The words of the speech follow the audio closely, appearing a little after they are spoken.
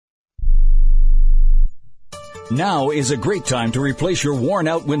Now is a great time to replace your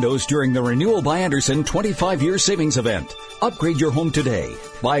worn-out windows during the Renewal by Andersen 25-year savings event. Upgrade your home today.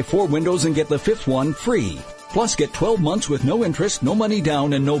 Buy 4 windows and get the 5th one free. Plus, get 12 months with no interest, no money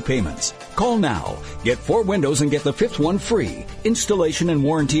down, and no payments. Call now. Get 4 windows and get the 5th one free. Installation and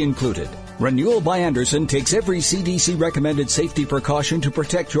warranty included. Renewal by Andersen takes every CDC-recommended safety precaution to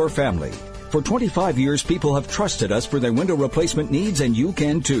protect your family. For 25 years, people have trusted us for their window replacement needs, and you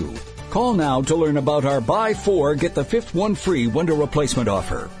can too. Call now to learn about our buy 4, get the 5th one free window replacement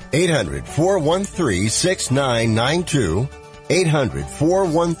offer. 800-413-6992.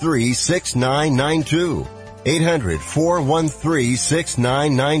 800-413-6992.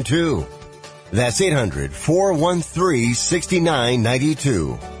 800-413-6992. That's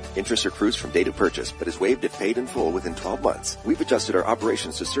 800-413-6992. Interest accrues from date of purchase, but is waived if paid in full within 12 months. We've adjusted our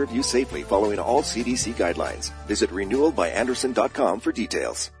operations to serve you safely following all CDC guidelines. Visit renewalbyandersen.com for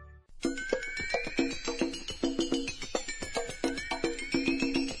details.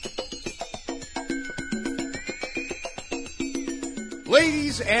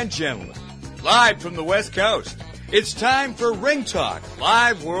 Ladies and gentlemen, live from the West Coast, it's time for Ring Talk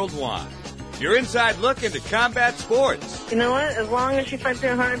Live Worldwide. Your inside look into combat sports. You know what? As long as she fights at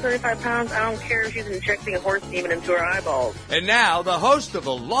 135 pounds, I don't care if she's injecting a horse demon into her eyeballs. And now, the host of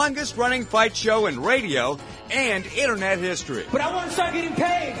the longest-running fight show in radio and internet history. But I want to start getting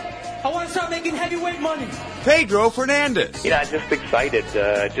paid. I want to start making heavyweight money. Pedro Fernandez. You know, just excited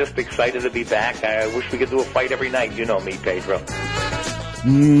to be back. I wish we could do a fight every night. You know me, Pedro.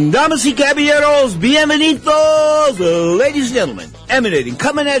 Damas y caballeros, bienvenidos, ladies and gentlemen,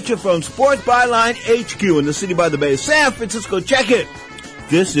 coming at you from Sports Byline HQ in the city by the Bay, San Francisco. Check it.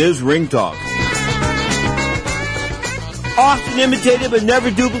 This is Ring Talk. Often imitated but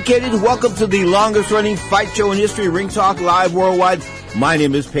never duplicated. Welcome to the longest-running fight show in history, Ring Talk Live Worldwide. My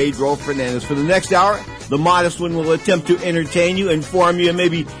name is Pedro Fernandez. For the next hour, the modest one will attempt to entertain you, inform you, and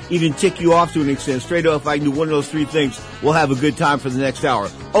maybe even tick you off to an extent. Straight up, if I can do one of those 3 things, we'll have a good time for the next hour.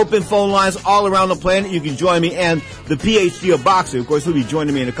 Open phone lines all around the planet. You can join me and the PHD of boxing. Of course, he'll be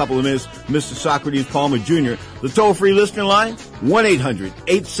joining me in a couple of minutes, Mr. Socrates Palmer Jr. The toll-free listener line,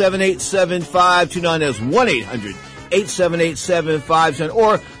 1-800-878-7529. That's 1-800-878-7529.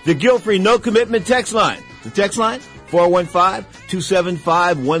 Or the guilt-free no-commitment text line. The text line,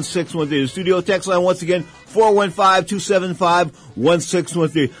 415-275-1613. The studio text line, once again,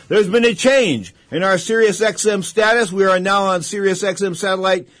 415-275-1613. There's been a change in our Sirius XM status. We are now on Sirius XM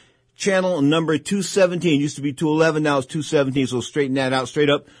satellite channel number 217. Used to be 211, now it's 217, so straighten that out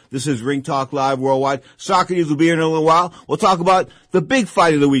straight up. This is Ring Talk Live Worldwide. Socrates will be here in a little while. We'll talk about the big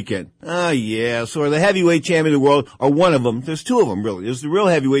fight of the weekend. So the heavyweight champion of the world, or one of them. There's 2 of them, really. There's the real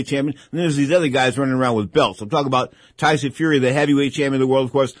heavyweight champion, and there's these other guys running around with belts. I'm talking about Tyson Fury, the heavyweight champion of the world,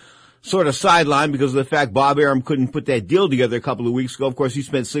 of course, sort of sidelined because of the fact Bob Arum couldn't put that deal together a couple of weeks ago. Of course, he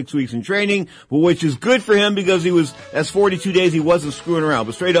spent 6 weeks in training, but which is good for him because that's 42 days he wasn't screwing around.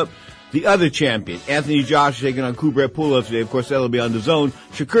 But straight up, the other champion, Anthony Joshua, taking on Kubrat Pulev today. Of course, that'll be on DAZN.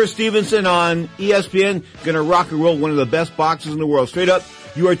 Shakur Stevenson on ESPN, gonna rock and roll, one of the best boxers in the world. Straight up,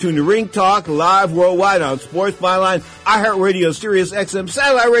 you are tuned to Ring Talk Live Worldwide on Sports Byline, iHeartRadio, Sirius XM,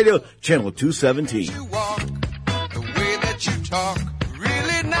 Satellite Radio, Channel 217. You walk, the way that you talk,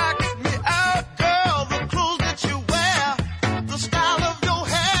 really knocks me out, girl. The clothes that you wear, the style of your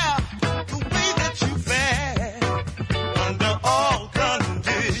hair, the way that you fare, under all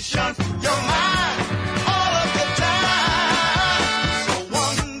conditions. You're mine all of the time. So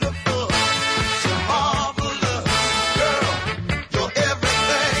wonderful, so marvelous, girl. You're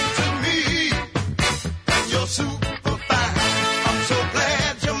everything to me, and you're super fine. I'm so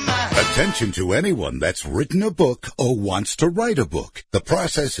glad you're mine. Attention to anyone that's written a book or wants to write a book. The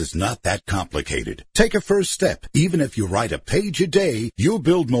process is not that complicated. Take a first step. Even if you write a page a day, you'll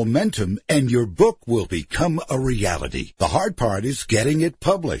build momentum and your book will become a reality. The hard part is getting it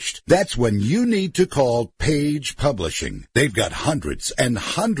published. That's when you need to call Page Publishing. They've got hundreds and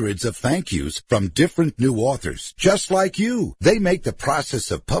hundreds of thank yous from different new authors, just like you. They make the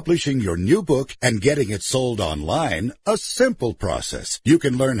process of publishing your new book and getting it sold online a simple process. You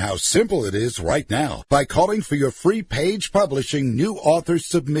can learn how simple it is right now by calling for your free Page Publishing New Author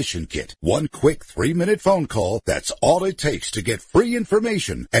Submission Kit. One quick 3-minute phone call, that's all it takes to get free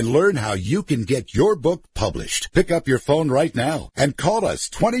information and learn how you can get your book published. Pick up your phone right now and call us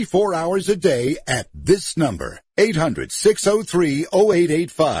 24 hours a day at this number.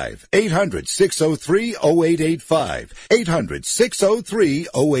 800-603-0885. 800-603-0885.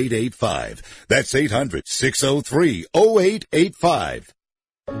 800-603-0885. That's 800-603-0885.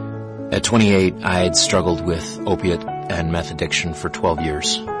 At 28, I had struggled with opiate and meth addiction for 12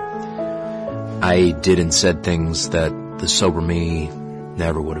 years. I did and said things that the sober me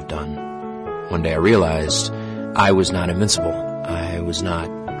never would have done. One day I realized I was not invincible. I was not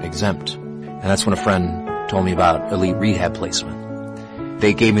exempt. And that's when a friend told me about elite rehab placement.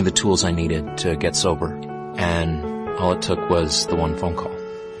 They gave me the tools I needed to get sober, and all it took was the one phone call.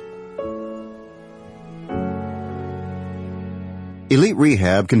 Elite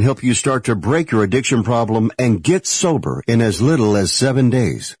Rehab can help you start to break your addiction problem and get sober in as little as 7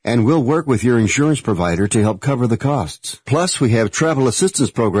 days. And we'll work with your insurance provider to help cover the costs. Plus, we have travel assistance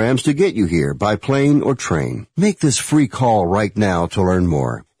programs to get you here by plane or train. Make this free call right now to learn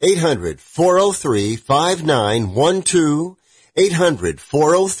more. 800-403-5912.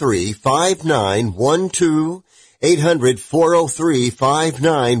 800-403-5912.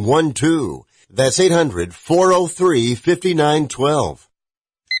 800-403-5912. That's 800-403-5912.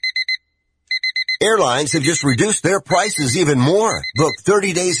 Airlines have just reduced their prices even more. Book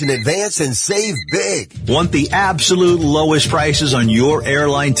 30 days in advance and save big. Want the absolute lowest prices on your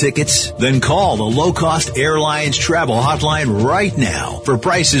airline tickets? Then call the Low Cost Airlines Travel Hotline right now for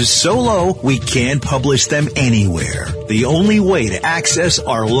prices so low we can't publish them anywhere. The only way to access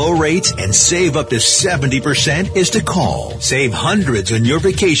our low rates and save up to 70% is to call. Save hundreds on your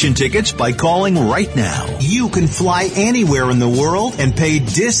vacation tickets by calling right now. You can fly anywhere in the world and pay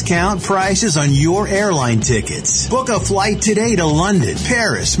discount prices on your airline tickets. Book a flight today to London,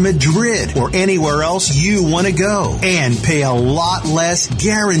 Paris, Madrid, or anywhere else you want to go. And pay a lot less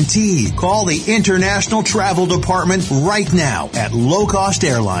guaranteed. Call the International Travel Department right now at Low Cost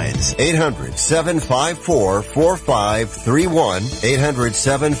Airlines. 800-754-4531.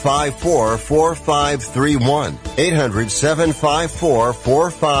 800-754-4531.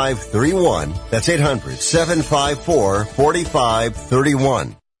 800-754-4531. That's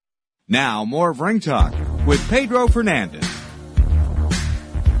 800-754-4531. Now, more of Ring Talk with Pedro Fernandez.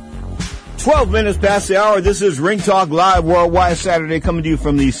 12 minutes past the hour. This is Ring Talk Live Worldwide Saturday, coming to you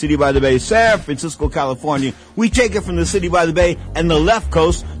from the City by the Bay, San Francisco, California. We take it from the City by the Bay and the left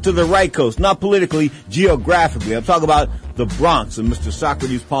coast to the right coast, not politically, geographically. I'm talking about the Bronx and Mr.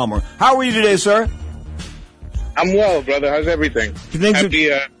 Socrates Palmer. How are you today, sir? I'm well, brother. How's everything? Happy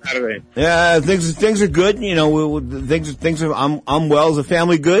Saturday. Yeah, things are good. You know, things are. I'm well. Is the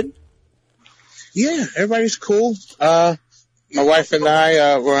family good? Yeah, everybody's cool. My wife and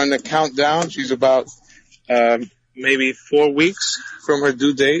I, we're on the countdown. She's about, maybe 4 weeks from her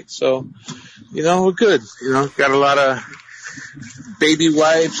due date. So, you know, we're good. You know, got a lot of baby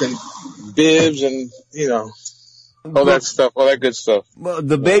wipes and bibs and, you know, all that stuff, all that good stuff. Well,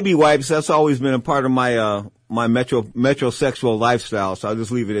 the baby wipes, that's always been a part of my, my metrosexual lifestyle, so I'll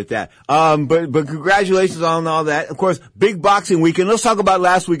just leave it at that. But congratulations on all that. Of course, big boxing weekend. Let's talk about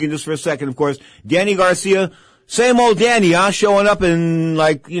last weekend just for a second. Of course, Danny Garcia, same old Danny, huh? Showing up and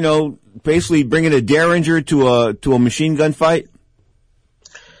like, you know, basically bringing a Derringer to a machine gun fight.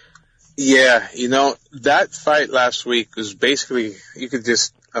 Yeah, you know, that fight last week was basically, you could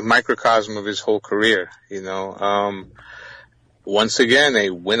just, a microcosm of his whole career, you know. Once again, a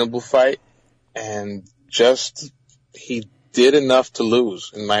winnable fight, and just, he did enough to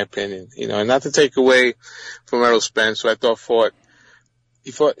lose, in my opinion, you know, and not to take away from Errol Spence, who I thought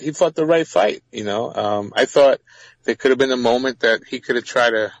he fought the right fight, you know. I thought there could have been a moment that he could have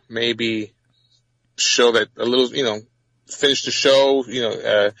tried to maybe show that a little, you know, finish the show, you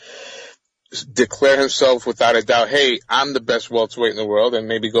know, declare himself without a doubt, hey, I'm the best welterweight in the world, and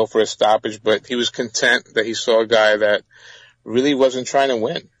maybe go for a stoppage, but he was content that he saw a guy that really wasn't trying to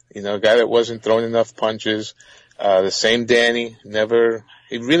win, you know, a guy that wasn't throwing enough punches. The same Danny,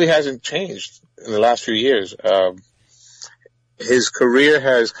 he really hasn't changed in the last few years. His career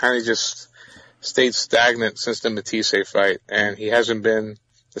has kind of just stayed stagnant since the Matisse fight, and he hasn't been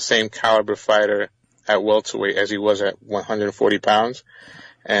the same caliber fighter at welterweight as he was at 140 pounds.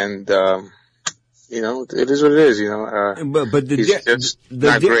 And, you know, it is what it is, you know. But he's just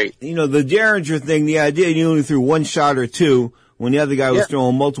not great. You know, the Derringer thing, the idea he only threw one shot or two when the other guy was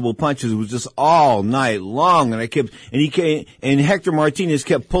throwing multiple punches. It was just all night long. And and Hector Martinez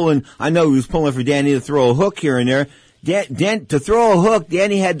kept pulling. I know he was pulling for Danny to throw a hook here and there. To throw a hook,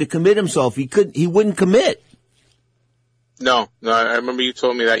 Danny had to commit himself. He wouldn't commit. No, I remember you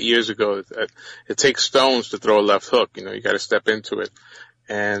told me that years ago. It takes stones to throw a left hook. You know, you got to step into it.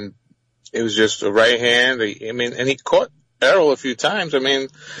 And it was just a right hand. And he caught Errol a few times. I mean,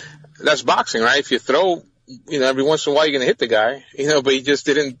 that's boxing, right? If you throw, you know, every once in a while you're going to hit the guy, you know, but he just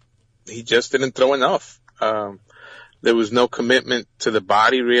didn't throw enough. There was no commitment to the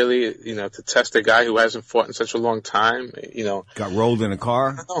body, really, you know, to test a guy who hasn't fought in such a long time, you know. Got rolled in a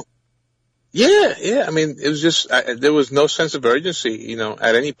car? Yeah. I mean, it was just, there was no sense of urgency,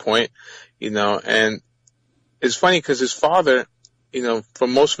 at any point, and it's funny because his father, for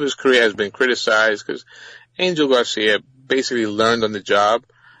most of his career has been criticized because Angel Garcia basically learned on the job.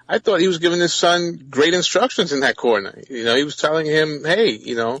 I thought he was giving his son great instructions in that corner. He was telling him, hey,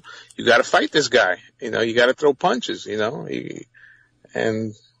 you got to fight this guy. You got to throw punches, and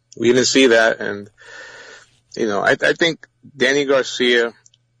we didn't see that. And, I think Danny Garcia,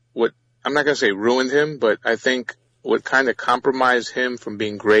 I'm not going to say ruined him, but I think what kind of compromised him from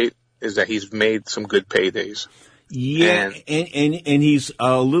being great is that he's made some good paydays. Yeah, and he's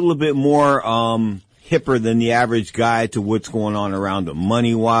a little bit more hipper than the average guy to what's going on around him,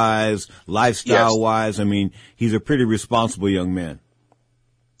 money-wise, lifestyle-wise. I mean, he's a pretty responsible young man.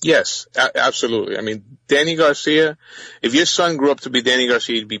 Yes, absolutely. I mean, Danny Garcia, if your son grew up to be Danny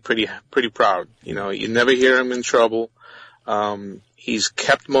Garcia, you'd be pretty proud. You never hear him in trouble. He's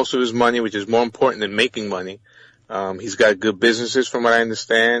kept most of his money, which is more important than making money. He's got good businesses from what I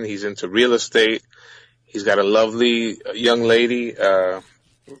understand. He's into real estate. He's got a lovely young lady.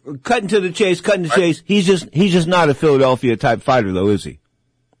 Cutting to the chase. He's just not a Philadelphia type fighter though, is he?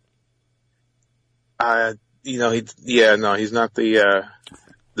 He's not the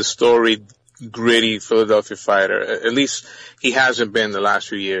storied, gritty Philadelphia fighter. At least he hasn't been the last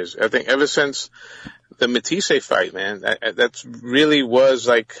few years. I think ever since the Matisse fight, man, that's really was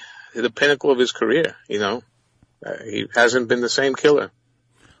like the pinnacle of his career, he hasn't been the same killer.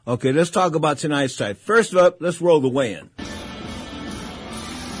 Okay, let's talk about tonight's fight. First up, let's roll the weigh-in.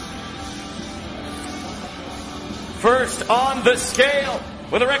 First on the scale,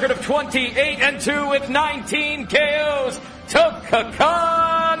 with a record of 28-2 with 19 KOs,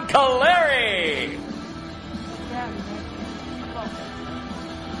 Tokakan Kaleri.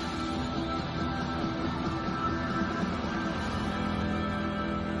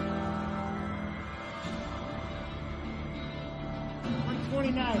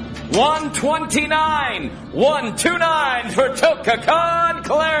 $129. $129 for Tokakan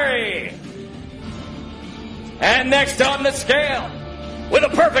Kaleri. And next on the scale, with a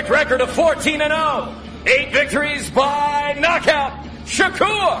perfect record of 14-0, 8 victories by knockout,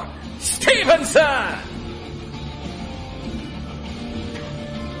 Shakur Stevenson.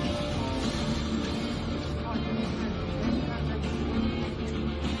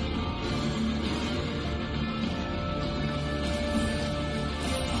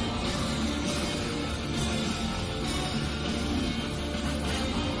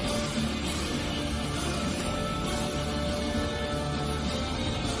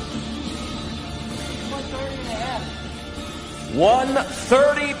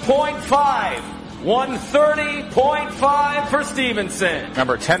 $130.5 for Stevenson.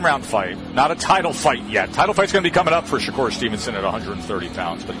 Remember, a 10-round fight, not a title fight yet. Title fight's going to be coming up for Shakur Stevenson at 130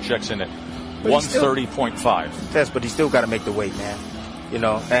 pounds, but he checks in at 130.5. Yes, but he still got to make the weight, man.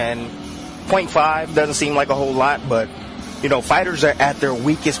 And 0.5 doesn't seem like a whole lot, but, fighters are at their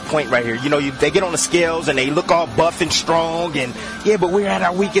weakest point right here. They get on the scales and they look all buff and strong, and, yeah, but we're at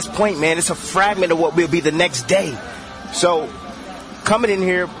our weakest point, man. It's a fragment of what we'll be the next day. So, coming in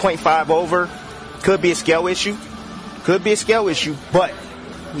here 0.5 over could be a scale issue. But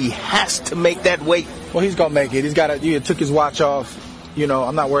he has to make that weight. Well, he's gonna make it. He's got to. He took his watch off.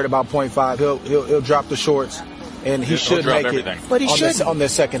 I'm not worried about 0.5. He'll drop the shorts, and he should make everything. it. But he should on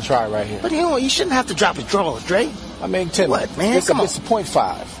this second try right here. But he shouldn't have to drop his drawers, Dre. I mean, Tim, what, man? It's a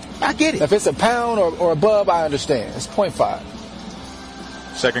 0.5. I get it. If it's a pound or above, I understand. It's 0.5.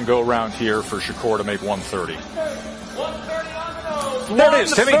 Second go around here for Shakur to make 130. 130 on the nose. There it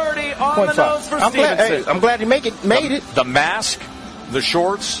is, Timmy. 130 on the nose for Stevenson. I'm glad he made it. The mask, the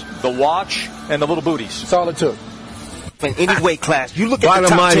shorts, the watch, and the little booties. That's all it took. In any weight class, you look at Bottom the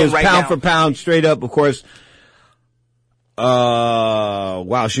top line 10 is right pound now. for pound, straight up, of course.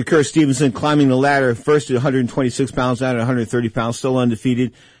 Wow, Shakur Stevenson climbing the ladder, first at 126 pounds, now at 130 pounds, still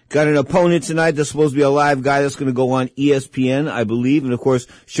undefeated. Got an opponent tonight that's supposed to be a live guy that's going to go on ESPN, I believe. And, of course,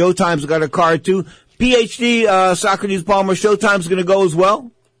 Showtime's got a card, too. PHD Socrates Palmer, Showtime's going to go as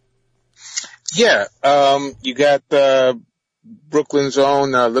well? Yeah, you got Brooklyn's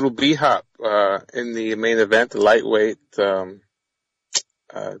own Little B-Hop in the main event, the lightweight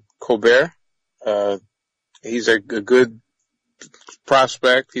Colbert. He's a good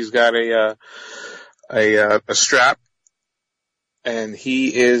prospect. He's got a strap, and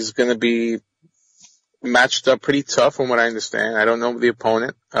he is going to be matched up pretty tough from what I understand. I don't know the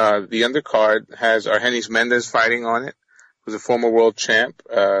opponent. The undercard has Argenis Mendez fighting on it, who's a former world champ.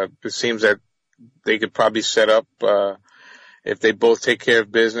 It seems that they could probably set up, if they both take care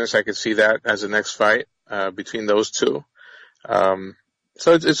of business, I could see that as the next fight, between those two.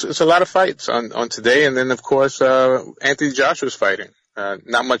 So it's a lot of fights on today. And then, of course, Anthony Joshua's fighting.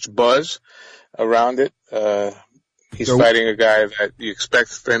 Not much buzz around it. He's fighting a guy that you expect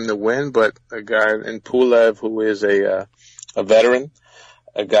for him to win, but a guy in Pulev who is a veteran,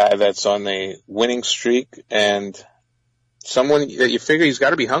 a guy that's on a winning streak, and someone that you figure he's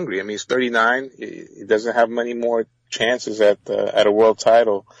got to be hungry. I mean, he's 39. He doesn't have many more chances at a world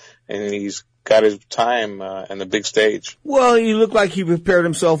title, and he's got his time on the big stage. Well, he looked like he prepared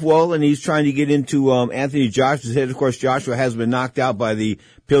himself well, and he's trying to get into Anthony Joshua's head. Of course, Joshua has been knocked out by the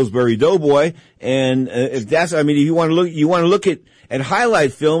Pillsbury Doughboy, and if you want to look at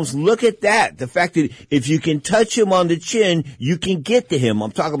highlight films, look at that. The fact that if you can touch him on the chin, you can get to him.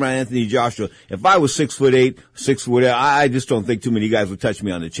 I'm talking about Anthony Joshua. If I was 6'8", 6'8", I just don't think too many guys would touch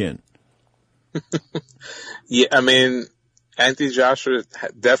me on the chin. Yeah, I mean, Anthony Joshua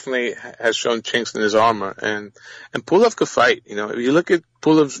definitely has shown chinks in his armor, and Pulev could fight. You know, if you look at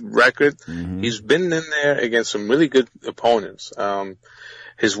Pulev's record, he's been in there against some really good opponents.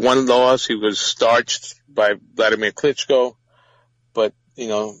 His one loss, he was starched by Vladimir Klitschko, but, you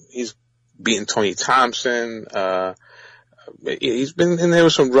know, he's beaten Tony Thompson. He's been in there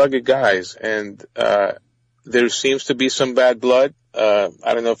with some rugged guys, and there seems to be some bad blood. I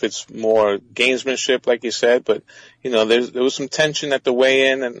don't know if it's more gamesmanship, like you said, but, you know, there was some tension at the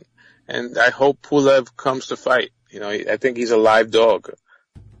weigh-in, and I hope Pulev comes to fight. You know, I think he's a live dog.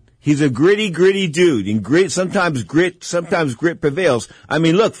 He's a gritty dude, and sometimes grit prevails. I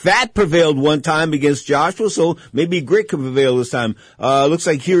mean, look, Fat prevailed one time against Joshua, so maybe grit can prevail this time. Looks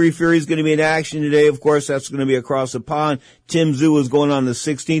like Hughie Fury's going to be in action today. Of course, that's going to be across the pond. Tim Tszyu is going on the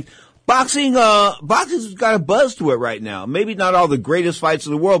 16th. Boxing's got a buzz to it right now. Maybe not all the greatest fights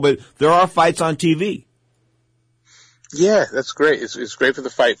in the world, but there are fights on TV. Yeah, that's great. It's great for the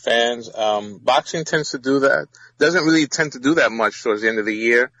fight fans. Boxing tends to do that. Doesn't really tend to do that much towards the end of the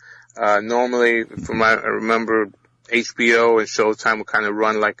year. Normally, I remember HBO and Showtime would kind of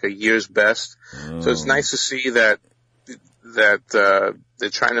run like a year's best. So it's nice to see that they're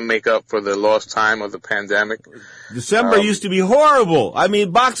trying to make up for the lost time of the pandemic. December used to be horrible. I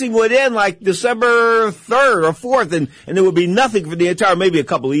mean, boxing would end like December 3rd or 4th, and there would be nothing for the entire, maybe a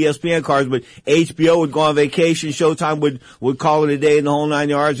couple of ESPN cards, but HBO would go on vacation, Showtime would call it a day in the whole 9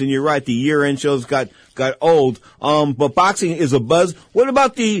 yards, and you're right, the year-end shows got old. But boxing is a buzz. What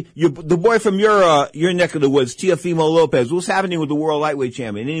about the boy from your neck of the woods, Teofimo Lopez? What's happening with the world lightweight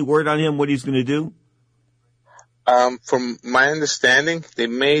champion? Any word on him, what he's going to do? From my understanding, they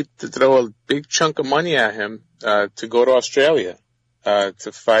made to throw a big chunk of money at him, to go to Australia,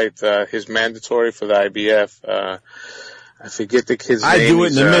 to fight, his mandatory for the IBF. I forget the kid's name. I'd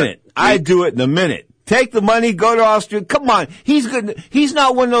do it in a minute. Take the money, go to Australia. Come on. He's good. He's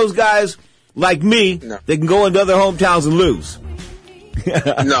not one of those guys like me that can go into other hometowns and lose.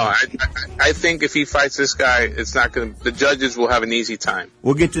 No, I think if he fights this guy, the judges will have an easy time.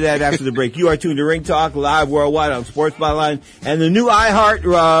 We'll get to that after the break. You are tuned to Ring Talk live worldwide on Sports Byline, and the new iHeart,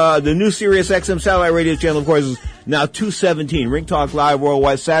 the new Sirius XM satellite radio channel, of course, is now 217. Ring Talk live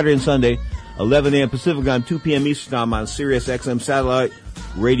worldwide Saturday and Sunday, 11 a.m. Pacific time, 2 p.m. Eastern time on Sirius XM satellite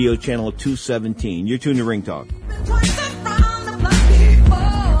radio channel 217. You're tuned to Ring Talk.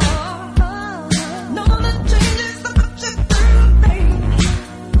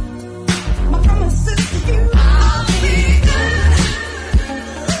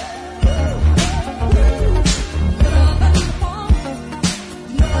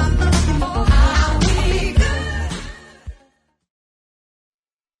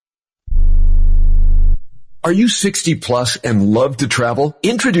 Are you 60 plus and love to travel?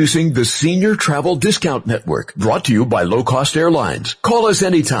 Introducing the Senior Travel Discount Network, brought to you by Low Cost Airlines. Call us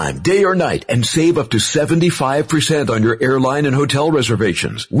anytime, day or night, and save up to 75% on your airline and hotel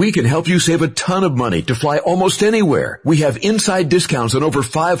reservations. We can help you save a ton of money to fly almost anywhere. We have inside discounts on over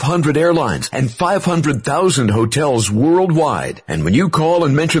 500 airlines and 500,000 hotels worldwide. And when you call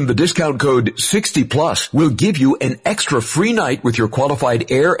and mention the discount code 60 plus, we'll give you an extra free night with your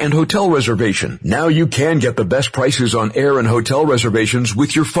qualified air and hotel reservation. Now you can get the best prices on air and hotel reservations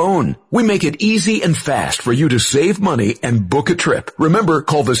with your phone. We make it easy and fast for you to save money and book a trip. Remember,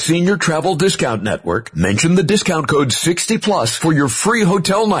 call the Senior Travel Discount Network, mention the discount code 60 plus for your free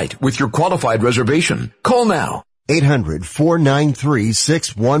hotel night with your qualified reservation. Call now.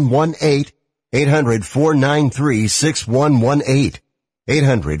 800-493-6118. 800-493-6118.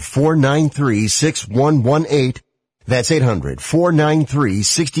 800-493-6118. That's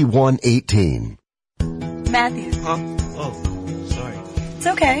 800-493-6118. Matthew. Huh? Oh, sorry. It's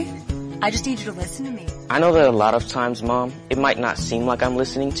okay. I just need you to listen to me. I know that a lot of times, Mom, it might not seem like I'm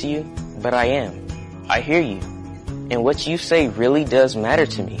listening to you, but I am. I hear you. and what you say really does matter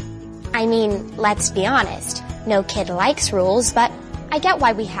to me. I mean, let's be honest. No kid likes rules, but I get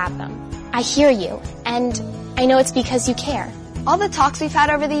why we have them. I hear you, and I know it's because you care. All the talks we've had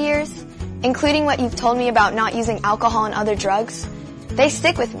over the years, including what you've told me about not using alcohol and other drugs, they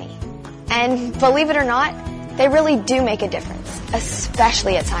stick with me. And believe it or not, they really do make a difference,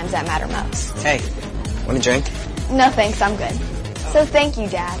 especially at times that matter most. Hey, want a drink? No thanks, I'm good. So thank you,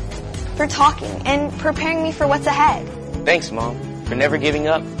 Dad, for talking and preparing me for what's ahead. Thanks, Mom, for never giving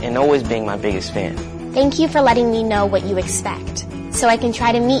up and always being my biggest fan. Thank you for letting me know what you expect, so I can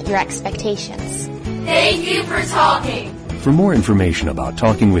try to meet your expectations. Thank you for talking. For more information about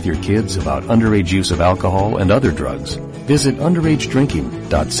talking with your kids about underage use of alcohol and other drugs, visit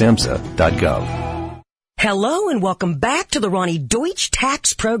underagedrinking.samhsa.gov. Hello and welcome back to the Ronnie Deutsch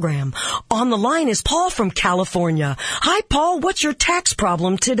Tax Program. On the line is Paul from California. Hi, Paul. What's your tax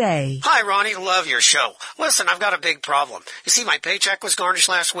problem today? Hi, Ronnie. Love your show. Listen, I've got a big problem. You see, my paycheck was garnished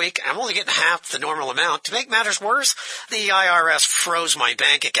last week, and I'm only getting half the normal amount. To make matters worse, the IRS froze my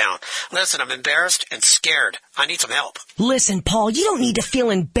bank account. Listen, I'm embarrassed and scared. I need some help. Listen, Paul, you don't need to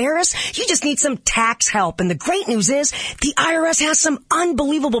feel embarrassed. You just need some tax help. And the great news is the IRS has some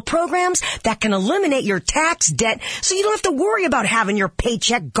unbelievable programs that can eliminate your tax debt so you don't have to worry about having your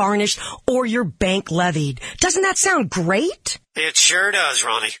paycheck garnished or your bank levied. Doesn't that sound great? It sure does,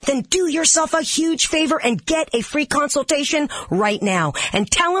 Ronnie. Then do yourself a huge favor and get a free consultation right now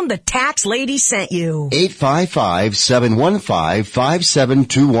and tell them the tax lady sent you.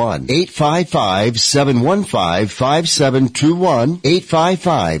 855-715-5721. 855-715-5721.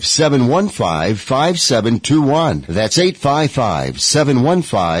 855-715-5721. That's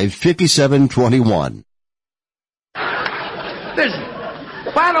 855-715-5721. Listen,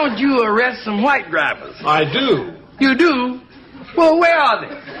 why don't you arrest some white drivers? I do. You do? Well, where are they?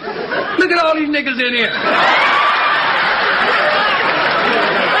 Look at all these niggas in here.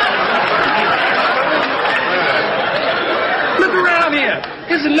 Look around here.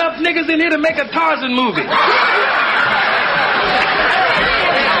 There's enough niggas in here to make a Tarzan movie.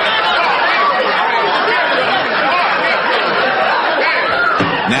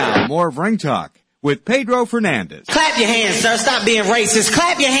 Now, more of Ring Talk with Pedro Fernandez. Clap your hands, sir. Stop being racist.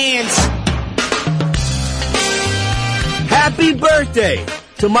 Clap your hands. Happy birthday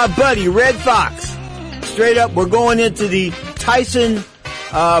to my buddy, Red Fox. Straight up, we're going into the Tyson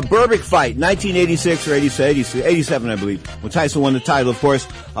Berbick fight, 1986 or 87, I believe, when Tyson won the title, of course,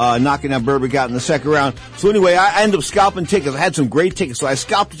 knocking that Berbick out in the second round. So anyway, I ended up scalping tickets. I had some great tickets, so I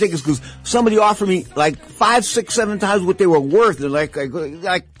scalped the tickets because somebody offered me like 5, 6, 7 times what they were worth. They're like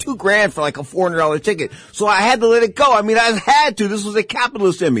 $2,000 for like a $400 ticket. So I had to let it go. I mean, I had to. This was a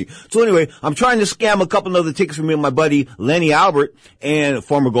capitalist in me. So anyway, I'm trying to scam a couple of other tickets for me and my buddy Lenny Albert, and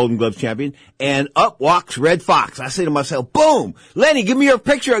former Golden Gloves champion, and up walks Red Fox. I say to myself, boom, Lenny, give me your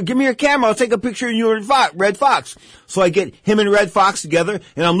picture, give me your camera, I'll take a picture of you and Red Fox. So I get him and Red Fox together,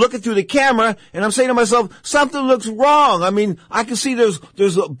 and I'm looking through the camera, and I'm saying to myself, something looks wrong. I mean, I can see there's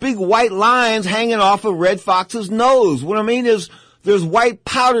big white lines hanging off of Red Fox's nose. What I mean is, there's white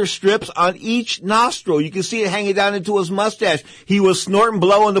powder strips on each nostril. You can see it hanging down into his mustache. He was snorting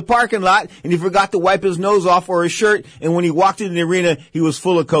blow in the parking lot, and he forgot to wipe his nose off or his shirt, and when he walked into the arena, he was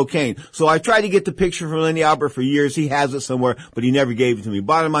full of cocaine. So I tried to get the picture from Lenny Albert for years. He has it somewhere, but he never gave it to me.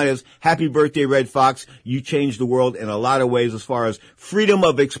 Bottom line is, happy birthday, Red Fox. You changed the world in a lot of ways as far as freedom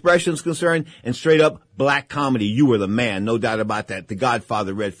of expression is concerned, and straight up black comedy. You were the man, no doubt about that. The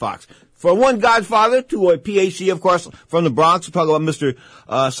Godfather, Red Fox. From one Godfather to a PHD, of course, from the Bronx. We'll talk about Mr.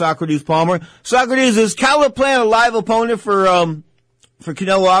 Socrates Palmer. Socrates, is Caleb playing a live opponent for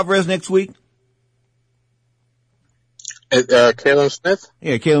Canelo Alvarez next week? Caleb Smith?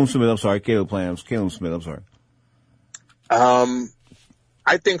 Yeah, Caleb Smith. I'm sorry. Caleb Smith. I'm sorry.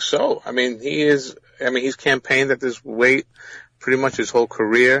 I think so. I mean, he's campaigned at this weight pretty much his whole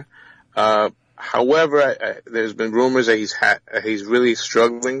career. However, there's been rumors that he's really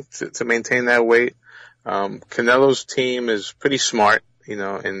struggling to maintain that weight. Canelo's team is pretty smart,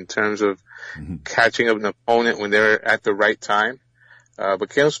 in terms of catching up an opponent when they're at the right time.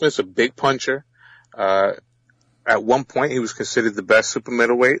 But Caleb Smith's a big puncher. At one point, he was considered the best super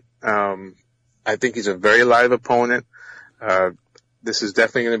middleweight. I think he's a very live opponent. This is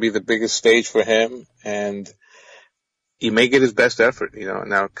definitely going to be the biggest stage for him, and he may get his best effort.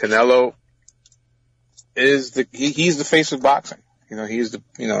 Now Canelo he's the face of boxing.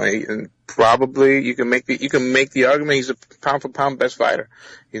 And probably you can make the argument he's a pound for pound best fighter,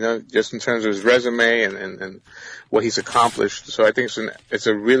 just in terms of his resume and what he's accomplished. So I think it's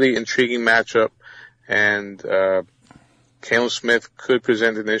a really intriguing matchup, and Caleb Smith could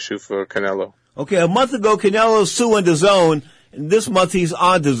present an issue for Canelo. Okay, a month ago, Canelo suing the Zone, and this month he's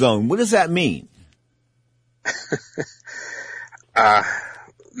on the Zone. What does that mean?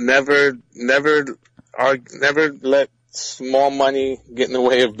 Never let small money get in the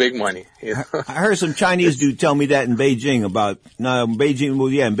way of big money. You know? I heard some Chinese dude tell me that in Beijing about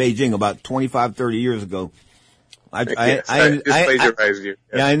 25, 30 years ago. I plagiarized you.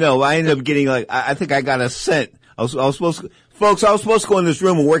 Yeah, I know. I ended up getting I think I got a cent. I was supposed to go in this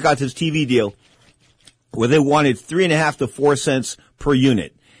room and work out this TV deal where they wanted 3.5 to 4 cents per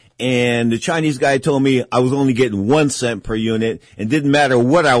unit. And the Chinese guy told me I was only getting 1 cent per unit, and didn't matter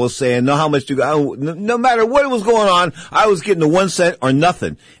what I was saying, no matter what was going on, I was getting the 1 cent or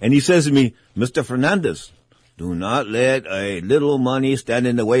nothing. And he says to me, Mr. Fernandez, do not let a little money stand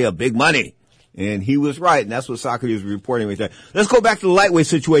in the way of big money. And he was right, and that's what Socrates was reporting right there. Let's go back to the lightweight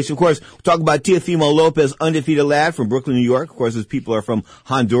situation. Of course, we'll talk about Teofimo Lopez, undefeated lad from Brooklyn, New York. Of course, his people are from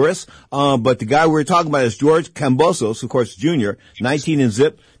Honduras. But the guy we're talking about is George Kambosos, of course, Jr., 19 and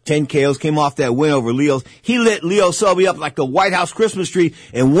zip, 10 KOs, came off that win over Leo. He lit Leo Selby up like the White House Christmas tree,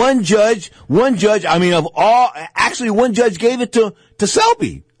 and one judge, one judge gave it to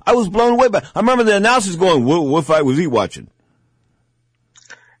Selby. I was blown away by. I remember the announcers going, "What fight was he watching?"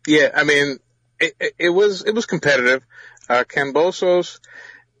 Yeah, I mean, it was competitive. Kambosos,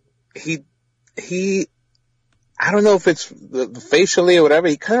 he, I don't know if it's the facially or whatever.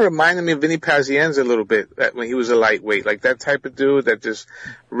 He kind of reminded me of Vinny Pazienza a little bit when he was a lightweight, like that type of dude that just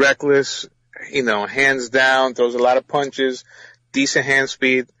reckless, hands down, throws a lot of punches, decent hand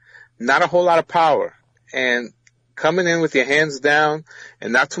speed, not a whole lot of power, and coming in with your hands down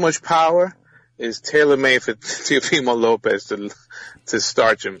and not too much power is tailor-made for Teofimo Lopez to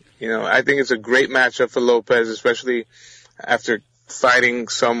starch him. I think it's a great matchup for Lopez, especially after fighting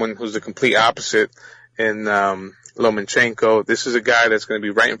someone who's the complete opposite in Lomachenko. This is a guy that's going to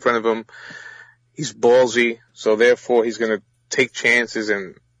be right in front of him. He's ballsy, so therefore he's going to take chances,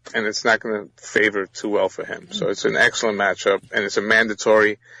 and it's not going to favor too well for him. So it's an excellent matchup, and it's a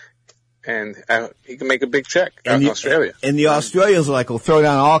mandatory. And he can make a big check out in Australia. And the Australians will throw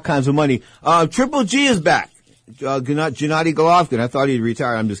down all kinds of money. Triple G is back. Gennady Golovkin. I thought he'd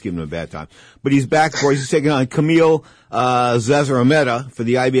retire. I'm just giving him a bad time. But he's back. Of course, he's taking on Camille Zazarometa for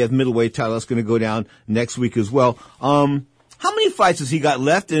the IBF middleweight title. That's going to go down next week as well. How many fights has he got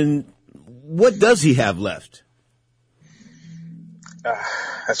left, and what does he have left?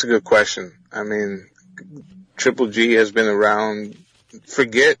 That's a good question. I mean, Triple G has been around.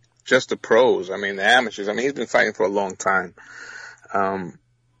 Forget just the pros. I mean, the amateurs. I mean, he's been fighting for a long time.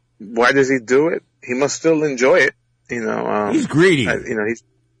 Why does he do it? He must still enjoy it. He's greedy.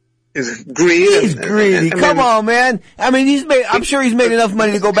 He's greedy. He's greedy. Come on, man. I mean, I'm sure he's made enough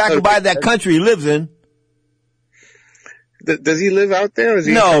money to go back and buy that country he lives in. Does he live out there? Or is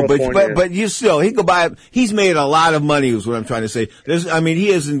he no, but you still, he could buy. He's made a lot of money. Is what I'm trying to say. He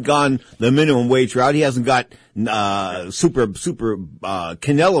hasn't gone the minimum wage route. He hasn't got super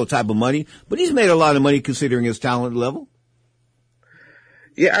Canelo type of money, but he's made a lot of money considering his talent level.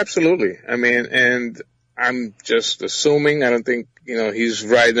 Yeah, absolutely. I mean, and I'm just assuming. I don't think he's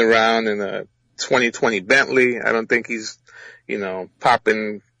riding around in a 2020 Bentley. I don't think he's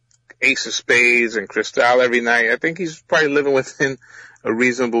popping Ace of Spades and Cristal every night. I think he's probably living within a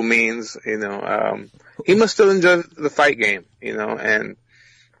reasonable means, he must still enjoy the fight game, and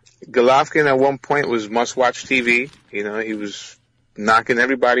Golovkin at one point was must-watch TV. He was knocking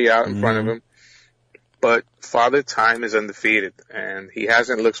everybody out in front of him, but Father Time is undefeated, and he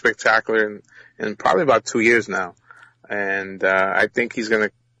hasn't looked spectacular in probably about 2 years now. And I think he's going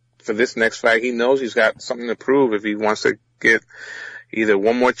to, for this next fight, he knows he's got something to prove if he wants to get either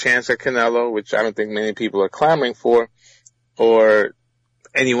one more chance at Canelo, which I don't think many people are clamoring for, or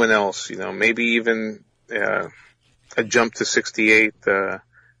anyone else, maybe even a jump to 68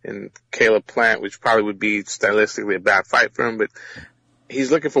 in Caleb Plant, which probably would be stylistically a bad fight for him, but he's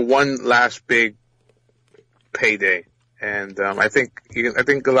looking for one last big payday. And I think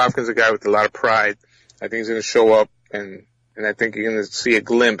Golovkin's a guy with a lot of pride. I think he's going to show up, and I think you're going to see a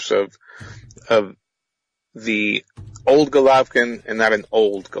glimpse of the old Golovkin and not an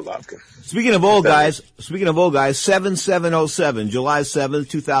old Golovkin. Speaking of old guys, 7707, July 7th,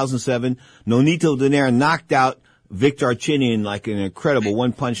 2007, Nonito Donaire knocked out Victor Archinian like an incredible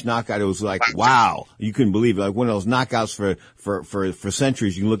one-punch knockout. It was like, wow. You couldn't believe it. Like one of those knockouts for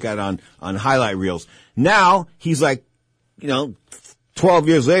centuries you can look at on highlight reels. Now, he's like, 12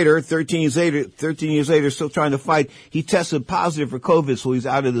 years later, 13 years later, still trying to fight. He tested positive for COVID, so he's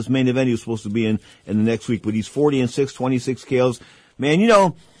out of this main event he was supposed to be in the next week. But he's 40-6, 26 KOs. Man,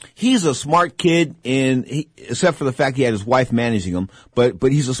 he's a smart kid, and except for the fact he had his wife managing him,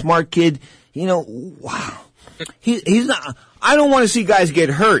 but he's a smart kid. You know, wow. He's not, I don't want to see guys get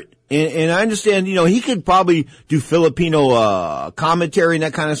hurt. And I understand, you know, he could probably do Filipino, commentary and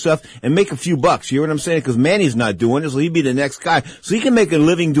that kind of stuff and make a few bucks. You hear what I'm saying? Because Manny's not doing it, so he'd be the next guy. So he can make a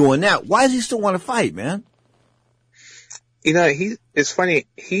living doing that. Why does he still want to fight, man? You know, it's funny.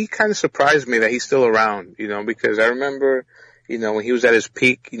 He kind of surprised me that he's still around, you know, because I remember, you know, when he was at his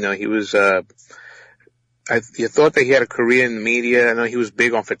peak, you know, he was, you thought that he had a career in the media. I know he was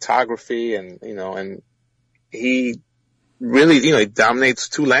big on photography and, you know, and he really, you know, he dominates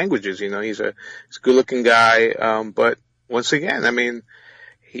 2 languages, you know, he's a good looking guy. But once again, I mean,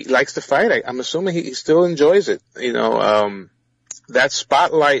 he likes to fight. I'm assuming he still enjoys it. You know, that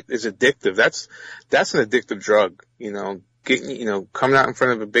spotlight is addictive. That's an addictive drug, you know, coming out in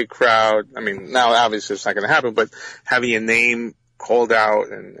front of a big crowd. I mean, now obviously it's not going to happen, but having your name called out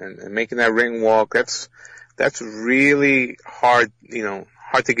and making that ring walk, that's really hard, you know,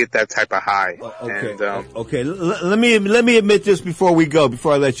 hard to get that type of high. Okay. And, okay. Let me admit this before I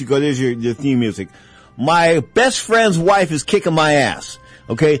let you go. There's your theme music. My best friend's wife is kicking my ass.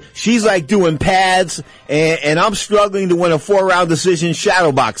 Okay. She's like doing pads and I'm struggling to win a 4-round decision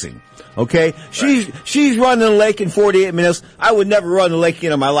shadowboxing. Okay. She's running the lake in 48 minutes. I would never run the lake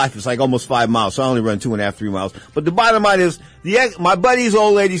again in my life. It's like almost 5 miles. So I only run 2.5, 3 miles. But the bottom line is my buddy's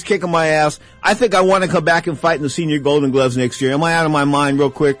old lady's kicking my ass. I think I want to come back and fight in the senior Golden Gloves next year. Am I out of my mind real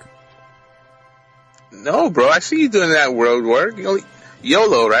quick? No, bro. I see you doing that road work.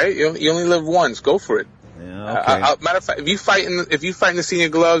 YOLO, right? You only live once. Go for it. Yeah, okay. Matter of fact, if you fight in the senior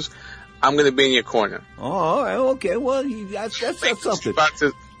gloves, I'm going to be in your corner. Oh, all right. Okay. Well, that's something.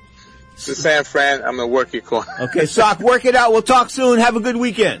 To San Fran, I'm going to work your corner. Okay, Sock, work it out. We'll talk soon. Have a good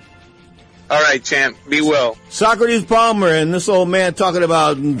weekend. All right, champ. Be well. Socrates Palmer and this old man talking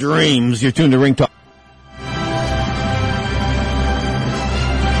about dreams. You're tuned to Ring Talk.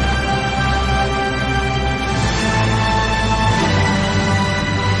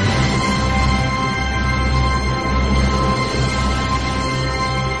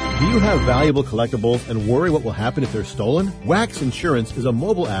 Do you have valuable collectibles and worry what will happen if they're stolen? Wax Insurance is a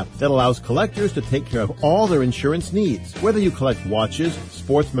mobile app that allows collectors to take care of all their insurance needs. Whether you collect watches,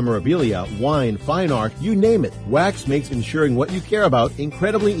 sports memorabilia, wine, fine art, you name it, Wax makes insuring what you care about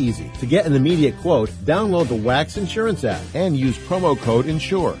incredibly easy. To get an immediate quote, download the Wax Insurance app and use promo code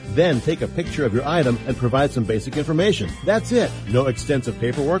INSURE. Then take a picture of your item and provide some basic information. That's it. No extensive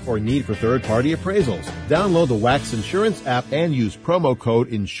paperwork or need for third-party appraisals. Download the Wax Insurance app and use promo code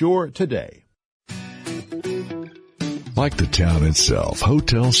INSURE today. Like the town itself,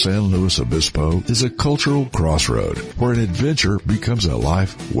 Hotel San Luis Obispo is a cultural crossroad where an adventure becomes a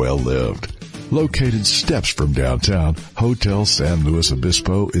life well lived. Located steps from downtown, Hotel San Luis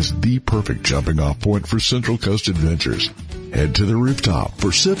Obispo is the perfect jumping off point for Central Coast adventures. Head to the rooftop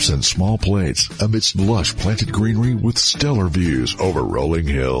for sips and small plates amidst lush planted greenery with stellar views over rolling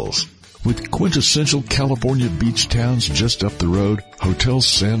hills. With quintessential California beach towns just up the road, Hotel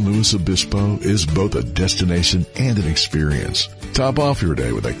San Luis Obispo is both a destination and an experience. Top off your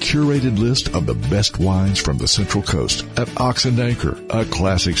day with a curated list of the best wines from the Central Coast at Ox and Anchor, a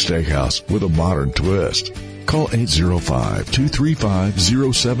classic steakhouse with a modern twist. Call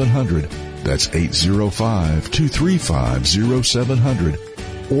 805-235-0700. That's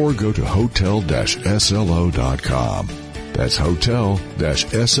 805-235-0700. Or go to hotel-slo.com. That's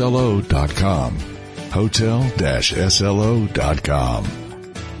hotel-slo.com. Hotel-slo.com.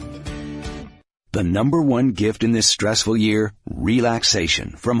 The number one gift in this stressful year?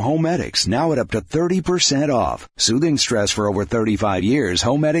 Relaxation from Homedics, now at up to 30% off. Soothing stress for over 35 years,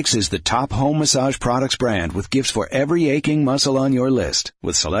 Homedics is the top home massage products brand with gifts for every aching muscle on your list.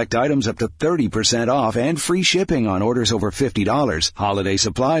 With select items up to 30% off and free shipping on orders over $50, holiday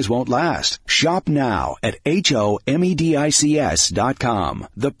supplies won't last. Shop now at HOMEDICS.com.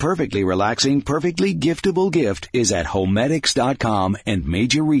 The perfectly relaxing, perfectly giftable gift is at Homedics.com and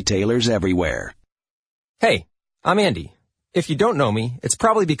major retailers everywhere. Hey, I'm Andy. If you don't know me, it's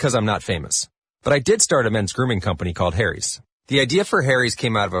probably because I'm not famous. But I did start a men's grooming company called Harry's. The idea for Harry's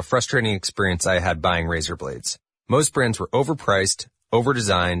came out of a frustrating experience I had buying razor blades. Most brands were overpriced,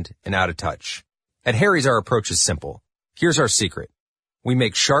 overdesigned, and out of touch. At Harry's, our approach is simple. Here's our secret. We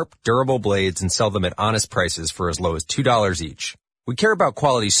make sharp, durable blades and sell them at honest prices for as low as $2 each. We care about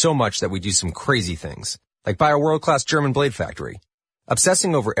quality so much that we do some crazy things, like buy a world-class German blade factory.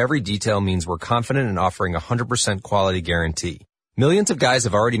 Obsessing over every detail means we're confident in offering a 100% quality guarantee. Millions of guys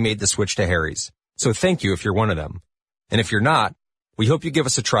have already made the switch to Harry's, so thank you if you're one of them. And if you're not, we hope you give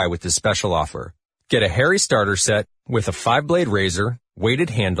us a try with this special offer. Get a Harry starter set with a 5-blade razor, weighted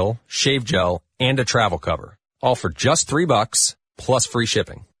handle, shave gel, and a travel cover. All for just $3 plus free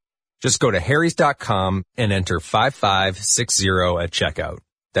shipping. Just go to harrys.com and enter 5560 at checkout.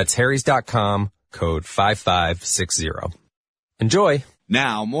 That's harrys.com, code 5560. Enjoy.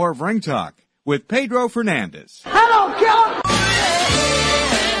 Now more of Ring Talk with Pedro Fernandez. Hello, killer!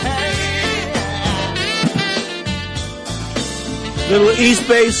 Little East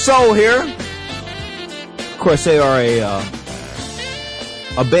Bay Soul here. Of course, they are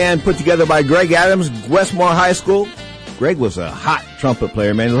a band put together by Greg Adams, Westmore High School. Greg was a hot trumpet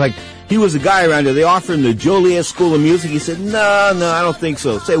player, man. It was like he was a guy around there. They offered him the Joliet School of Music. He said, no, I don't think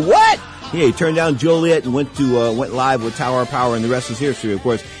so. Say, what? Yeah, he turned down Joliet and went live with Tower of Power, and the rest is history. Of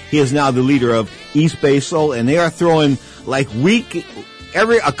course, he is now the leader of East Bay Soul, and they are throwing like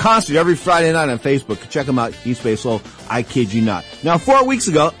a concert every Friday night on Facebook. Check them out, East Bay Soul. I kid you not. Now, 4 weeks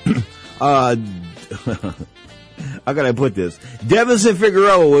ago, how can I put this? Devison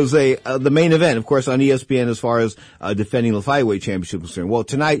Figueroa was the main event, of course, on ESPN as far as defending the flyweight championship is concerned. Well,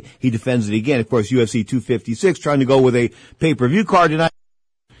 tonight he defends it again. Of course, UFC 256 trying to go with a pay-per-view card tonight.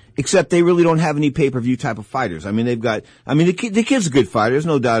 Except they really don't have any pay-per-view type of fighters. I mean, the kid's a good fighter. There's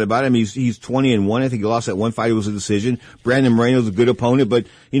no doubt about it. I mean, he's 20-1. I think he lost that one fight. It was a decision. Brandon Moreno's a good opponent, but,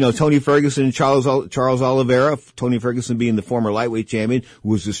 Tony Ferguson and Charles Oliveira, Tony Ferguson being the former lightweight champion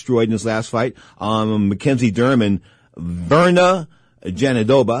who was destroyed in his last fight. Mackenzie Durham and Verna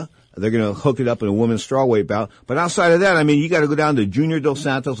Janadoba. They're going to hook it up in a women's strawweight bout. But outside of that, I mean, you got to go down to Junior Dos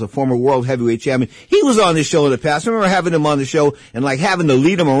Santos, a former world heavyweight champion. He was on this show in the past. I remember having him on the show and like having to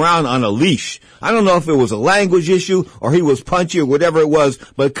lead him around on a leash. I don't know if it was a language issue or he was punchy or whatever it was,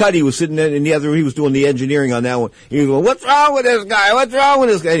 but Cuddy was sitting there in the other room. He was doing the engineering on that one. He was going, what's wrong with this guy? What's wrong with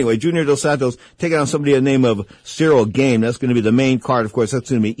this guy? Anyway, Junior Dos Santos taking on somebody by the name of Cyril Game. That's going to be the main card. Of course, that's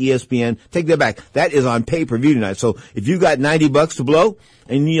going to be ESPN. Take that back. That is on pay-per-view tonight. So if you got $90 to blow,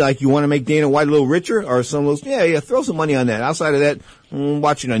 and you want to make Dana White a little richer, or some of those, throw some money on that. Outside of that,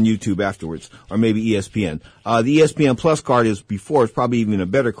 watch it on YouTube afterwards, or maybe ESPN. The ESPN Plus card is probably even a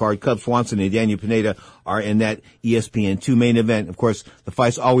better card. Cub Swanson and Daniel Pineda are in that ESPN 2 main event. Of course, the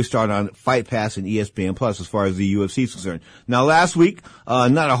fights always start on Fight Pass and ESPN Plus as far as the UFC is concerned. Now, last week,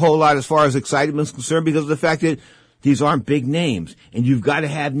 not a whole lot as far as excitement is concerned because of the fact that these aren't big names, and you've got to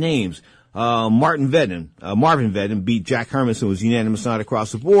have names. Marvin Vedden beat Jack Hermanson, was unanimous nod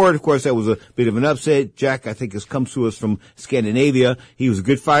across the board. Of course, that was a bit of an upset. Jack, I think, has come to us from Scandinavia. He was a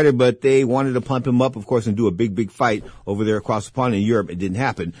good fighter, but they wanted to pump him up, of course, and do a big fight over there across the pond in Europe. It didn't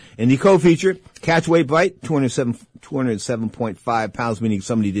happen. And the co-feature, catchweight fight, 207.5 pounds, meaning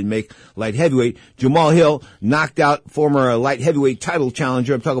somebody didn't make light heavyweight. Jamal Hill knocked out former light heavyweight title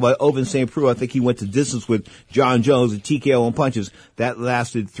challenger. I'm talking about Ovince St. Preux. I think he went to distance with John Jones, a TKO on punches. That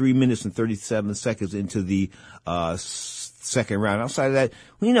lasted 3 minutes and 37 seconds into the second round. Outside of that,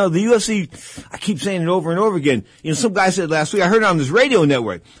 the UFC, I keep saying it over and over again. Some guy said last week, I heard it on this radio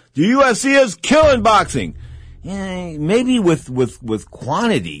network, the UFC is killing boxing. Yeah, maybe with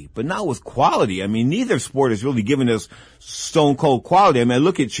quantity, but not with quality. I mean, neither sport has really given us stone cold quality. I mean, I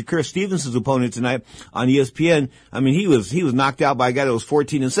look at Shakur Stevenson's opponent tonight on ESPN. I mean, he was knocked out by a guy that was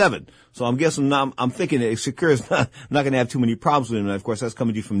 14-7. So I'm thinking that Shakur is not going to have too many problems with him. And of course, that's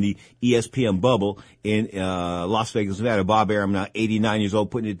coming to you from the ESPN bubble in, Las Vegas, Nevada. Bob Arum, now 89 years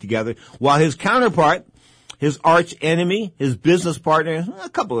old, putting it together. While his counterpart, his arch enemy, his business partner, a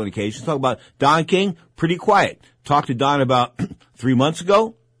couple of occasions, talk about Don King, pretty quiet. Talked to Don about 3 months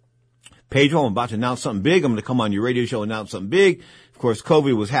ago. Pedro, I'm about to announce something big. I'm going to come on your radio show and announce something big. Of course,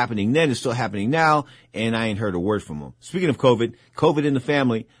 COVID was happening then. It's still happening now. And I ain't heard a word from him. Speaking of COVID in the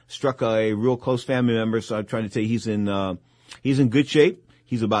family struck a real close family member. So I'm trying to tell you he's in good shape.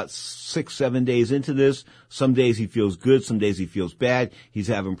 He's about 6-7 days into this. Some days he feels good. Some days he feels bad. He's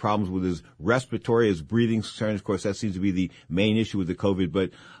having problems with his respiratory, his breathing concerns. Of course, that seems to be the main issue with the COVID. But,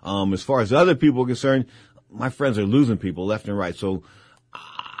 as far as other people are concerned, my friends are losing people left and right. So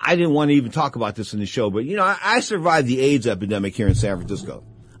I didn't want to even talk about this in the show. But, I survived the AIDS epidemic here in San Francisco.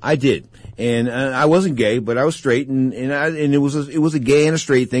 I did. And I wasn't gay, but I was straight. And it was a gay and a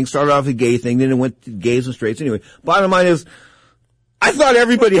straight thing. Started off a gay thing. Then it went to gays and straights. Anyway, bottom line is, I thought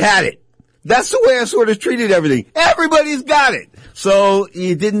everybody had it. That's the way I sort of treated everything. Everybody's got it. So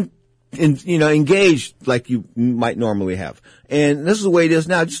you didn't, engage like you might normally have. And this is the way it is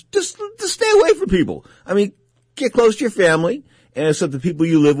now. Just stay away from people. I mean, get close to your family and so the people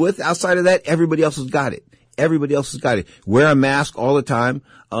you live with. Outside of that, everybody else has got it. Everybody else has got it. Wear a mask all the time.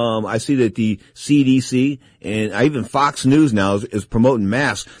 I see that the CDC and even Fox News now is promoting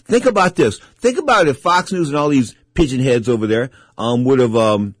masks. Think about this. Think about if Fox News and all these pigeon heads over there would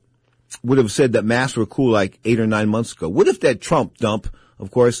have would have said that masks were cool like 8 or 9 months ago? What if that Trump dump,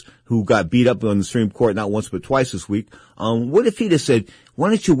 of course, who got beat up on the Supreme Court not once but twice this week, what if he'd have said, why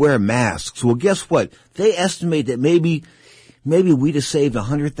don't you wear masks? Well, guess what? They estimate that maybe we'd have saved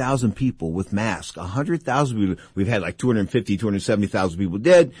 100,000 people with masks. 100,000 people. We've had like 270,000 people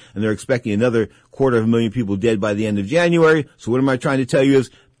dead, and they're expecting another 250,000 people dead by the end of January. So what am I trying to tell you is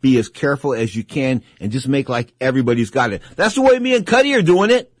be as careful as you can and just make like everybody's got it. That's the way me and Cuddy are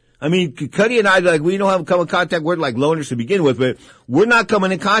doing it. I mean, Cuddy and I, like, we don't have come in contact with like loners to begin with, but we're not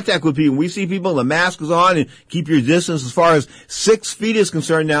coming in contact with people. We see people, the mask is on, and keep your distance. As far as 6 feet is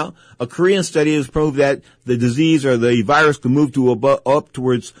concerned now, a Korean study has proved that the disease or the virus can move to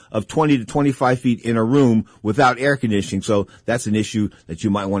upwards of 20 to 25 feet in a room without air conditioning. So that's an issue that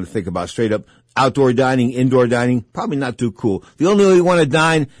you might want to think about straight up. Outdoor dining, indoor dining, probably not too cool. The only way you want to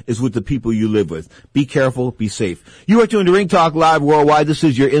dine is with the people you live with. Be careful, be safe. You are tuned to Ring Talk Live Worldwide. This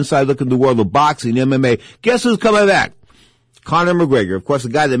is your inside look into the world of boxing, MMA. Guess who's coming back? Conor McGregor, of course, the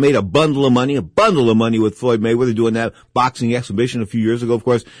guy that made a bundle of money with Floyd Mayweather doing that boxing exhibition a few years ago, of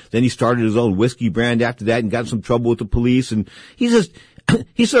course. Then he started his own whiskey brand after that and got in some trouble with the police. And he's sort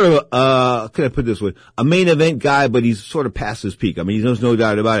of, can I put it this way, a main event guy, but he's sort of past his peak. I mean, there's no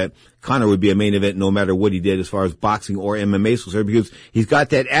doubt about it. Conor would be a main event no matter what he did as far as boxing or MMA is concerned, because he's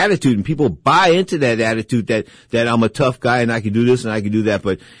got that attitude and people buy into that attitude that I'm a tough guy and I can do this and I can do that.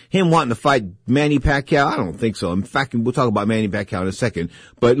 But him wanting to fight Manny Pacquiao, I don't think so. In fact, we'll talk about Manny Pacquiao in a second.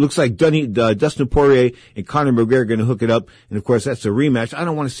 But it looks like Dustin Poirier and Conor McGregor are going to hook it up. And of course, that's a rematch. I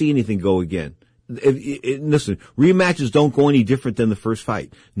don't want to see anything go again. Listen, rematches don't go any different than the first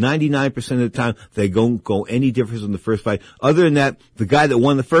fight. 99% of the time, they don't go any different than the first fight. Other than that, the guy that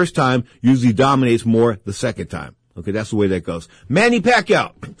won the first time usually dominates more the second time. Okay, that's the way that goes. Manny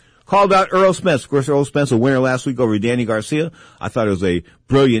Pacquiao called out Earl Spence. Of course, Earl Spence, a winner last week over Danny Garcia. I thought it was a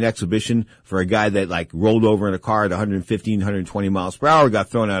brilliant exhibition for a guy that like rolled over in a car at 115, 120 miles per hour, got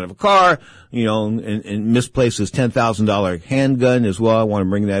thrown out of a car, and misplaced his $10,000 handgun as well. I want to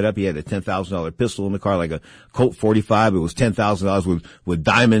bring that up. He had a $10,000 pistol in the car, like a Colt 45. It was $10,000 with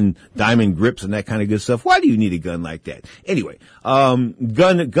diamond grips and that kind of good stuff. Why do you need a gun like that? Anyway,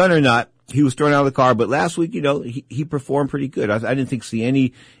 gun or not, he was thrown out of the car, but last week, he performed pretty good. I didn't think see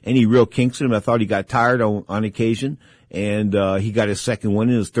any real kinks in him. I thought he got tired on occasion, and he got his second win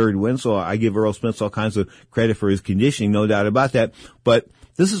and his third win. So I give Earl Spence all kinds of credit for his conditioning, no doubt about that. But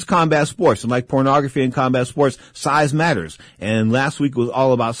this is combat sports, and like pornography and combat sports, size matters. And last week was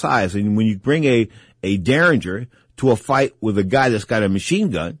all about size. And when you bring a Derringer to a fight with a guy that's got a machine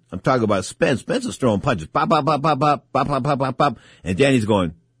gun, I'm talking about Spence. Spence is throwing punches, pop, pop, pop, pop, pop, pop, pop, pop, pop, pop, and Danny's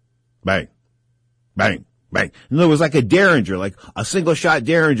going bang, bang, bang. In other words, like a Derringer, like a single shot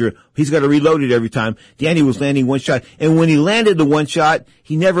Derringer. He's got to reload it every time. Danny was landing one shot. And when he landed the one shot,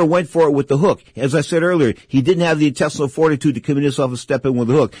 he never went for it with the hook. As I said earlier, he didn't have the intestinal fortitude to commit himself and step in with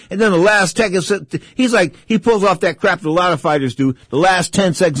the hook. And then the last 10 seconds, he pulls off that crap that a lot of fighters do. The last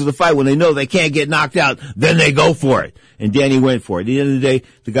 10 seconds of the fight, when they know they can't get knocked out, then they go for it. And Danny went for it. At the end of the day,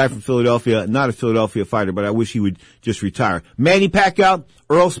 the guy from Philadelphia, not a Philadelphia fighter, but I wish he would just retire. Manny Pacquiao,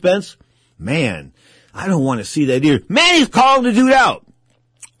 Earl Spence, man, I don't want to see that either. Manny's calling the dude out.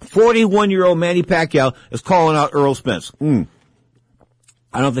 41-year-old Manny Pacquiao is calling out Earl Spence.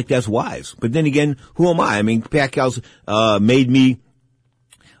 I don't think that's wise. But then again, who am I? I mean, Pacquiao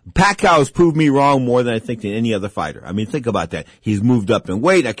has proved me wrong more than I think than any other fighter. I mean, think about that. He's moved up in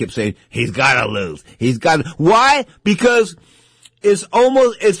weight. I kept saying, he's gotta lose. Why? Because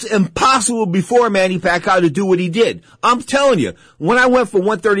it's impossible before Manny Pacquiao to do what he did. I'm telling you, when I went from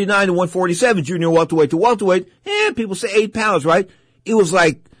 139 to 147, junior welterweight to welterweight, people say 8 pounds, right? It was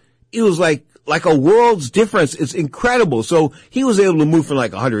like a world's difference. It's incredible. So he was able to move from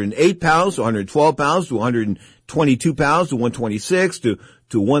like 108 pounds to 112 pounds to 122 pounds to 126 to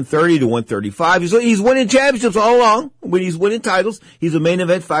 130 to 135. He's winning championships all along. When he's winning titles, he's a main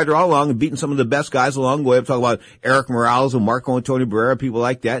event fighter all along and beating some of the best guys along the way. I'm talking about Eric Morales and Marco Antonio Barrera, people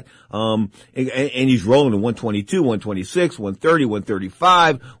like that. And he's rolling to 122, 126, 130,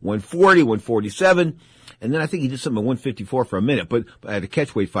 135, 140, 147. And then I think he did something at 154 for a minute, but at a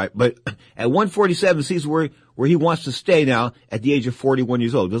catchweight fight. But at 147, sees where he wants to stay now at the age of 41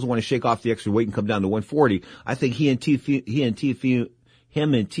 years old. Doesn't want to shake off the extra weight and come down to 140. I think him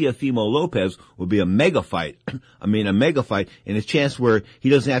and Teofimo Lopez will be a mega fight. I mean, a mega fight, and a chance where he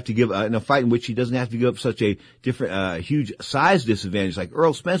doesn't have to give, in a fight in which he doesn't have to give up such a different, huge size disadvantage like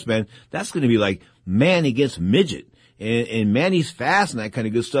Earl Spence, man. That's going to be like man against midget. And Manny's fast and that kind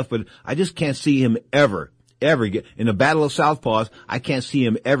of good stuff, but I just can't see him ever get, in a battle of southpaws, I can't see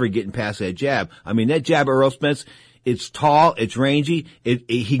him ever getting past that jab. I mean, that jab of Earl Spence, It's tall. It's rangy.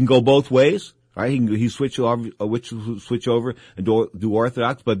 He can go both ways. Right? He switch over and do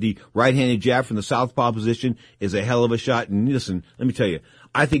orthodox, but the right-handed jab from the southpaw position is a hell of a shot. And listen, let me tell you,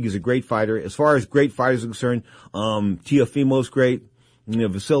 I think he's a great fighter. As far as great fighters are concerned, Teofimo's great.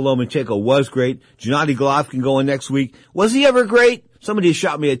 Vasyl Lomachenko was great. Gennady Golovkin going next week. Was he ever great? Somebody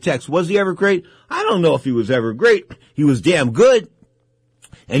shot me a text. Was he ever great? I don't know if he was ever great. He was damn good.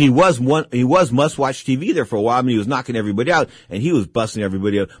 And he was must-watch TV there for a while. I mean, he was knocking everybody out, and he was busting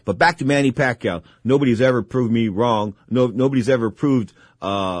everybody out. But back to Manny Pacquiao. Nobody's ever proved me wrong. Nobody's ever proved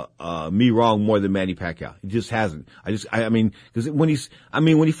me wrong more than Manny Pacquiao. He just hasn't. I mean, because when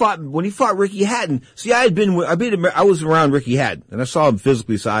he fought Ricky Hatton, see, I was around Ricky Hatton, and I saw him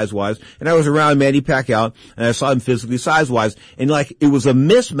physically size-wise, and I was around Manny Pacquiao, and I saw him physically size-wise, and like, it was a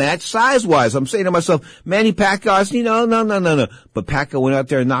mismatch size-wise. I'm saying to myself, Manny Pacquiao, no. But Pacquiao went out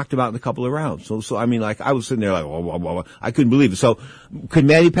there and knocked him out in a couple of rounds. So I mean, like, I was sitting there like, whoa. I couldn't believe it. So, could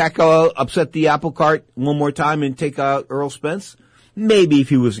Manny Pacquiao upset the apple cart one more time and take out Earl Spence? Maybe if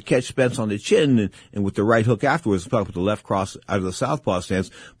he was to catch Spence on the chin and with the right hook afterwards, probably with the left cross out of the southpaw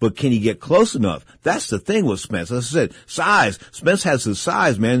stance. But can he get close enough? That's the thing with Spence. As I said, size. Spence has his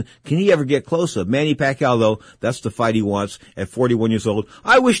size, man. Can he ever get closer? Manny Pacquiao, though, that's the fight he wants at 41 years old.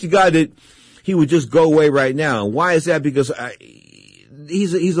 I wish to God that he would just go away right now. And why is that? Because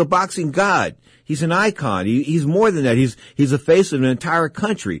he's a boxing god. He's an icon. He's more than that. He's the face of an entire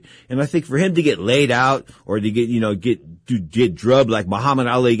country. And I think for him to get laid out or to get drubbed like Muhammad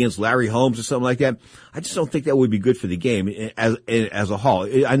Ali against Larry Holmes or something like that, I just don't think that would be good for the game as a whole.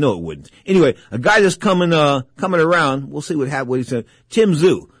 I know it wouldn't. Anyway, a guy that's coming around, we'll see what he's saying. Tim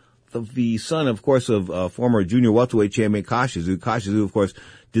Tszyu, the son, of course, of former junior welterweight champion Kasha Tszyu. Kasha Tszyu, of course,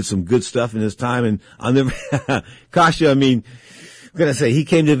 did some good stuff in his time, and I'll never, Kasha, I mean, I'm gonna say, he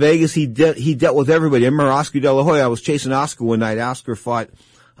came to Vegas, he dealt with everybody. I remember Oscar De La Hoya, I was chasing Oscar one night. Oscar fought,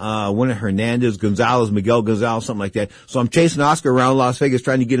 one of Hernandez, Miguel Gonzalez, something like that. So I'm chasing Oscar around Las Vegas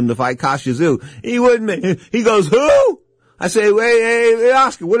trying to get him to fight Kasha Tszyu. He wouldn't, he goes, who? I say, hey,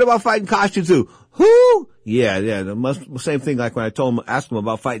 Oscar, what about fighting Kasha Tszyu? Who? Yeah, the same thing like when I asked him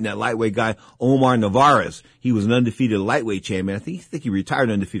about fighting that lightweight guy, Omar Navarez. He was an undefeated lightweight champion. I think he retired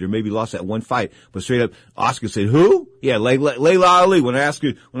undefeated, or maybe lost that one fight. But straight up, Oscar said, who? Yeah, Layla Ali. When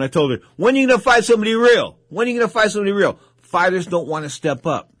I told her, when are you gonna fight somebody real? Fighters don't want to step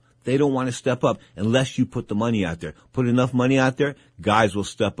up. They don't want to step up unless you put the money out there. Put enough money out there, guys will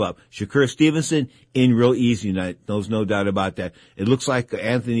step up. Shakur Stevenson, in real easy night. There's no doubt about that. It looks like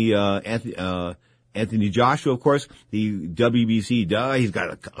Anthony Joshua, of course, the WBC, he's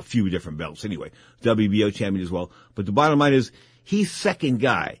got a few different belts anyway. WBO champion as well. But the bottom line is, he's second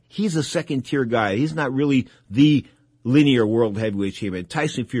guy. He's a second tier guy. He's not really the linear world heavyweight champion.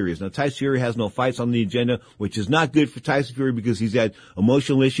 Tyson Fury is. Now, Tyson Fury has no fights on the agenda, which is not good for Tyson Fury because he's had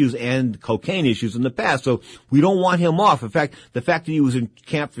emotional issues and cocaine issues in the past. So we don't want him off. In fact, the fact that he was in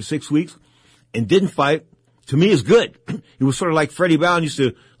camp for 6 weeks and didn't fight, to me, is good. It was sort of like Freddie Bound used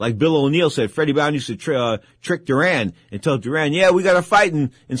to, like Bill O'Neill said, Freddie Bound used to trick Duran and tell Duran, yeah, we got to fight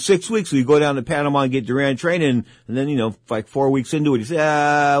in 6 weeks. So you go down to Panama and get Duran training, and then, like 4 weeks into it, he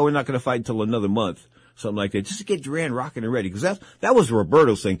said, we're not going to fight until another month. Something like that, just to get Duran rocking and ready. Because that was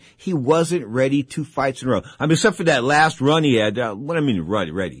Roberto's thing. He wasn't ready 2 fights in a row. I mean, except for that last run he had. What I mean,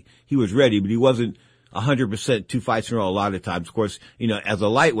 ready. He was ready, but he wasn't 100% 2 fights in a row a lot of times. Of course, as a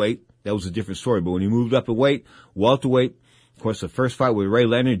lightweight, that was a different story. But when he moved up in weight, welterweight, of course, the first fight with Ray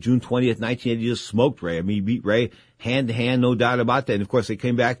Leonard, June 20th, 1980, he just smoked Ray. I mean, he beat Ray hand to hand, no doubt about that. And of course, they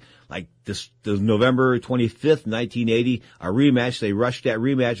came back like this November 25th, 1980, a rematch. They rushed that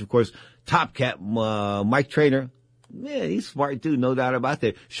rematch. Of course, Top Cat, Mike Trainer, yeah, he's smart too, no doubt about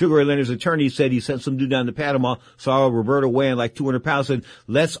that. Sugar Ray Leonard's attorney said he sent some dude down to Panama, saw Roberto weighing like 200 pounds, said,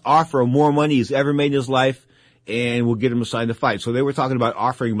 let's offer him more money he's ever made in his life, and we'll get him to sign the fight. So they were talking about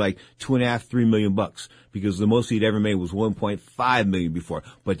offering him like $2.5–3 million because the most he'd ever made was $1.5 million before.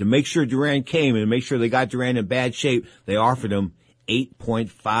 But to make sure Duran came and to make sure they got Duran in bad shape, they offered him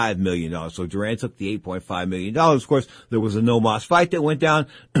 $8.5 million. So Duran took the $8.5 million. Of course, there was a no-moss fight that went down.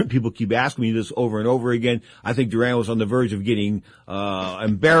 People keep asking me this over and over again. I think Duran was on the verge of getting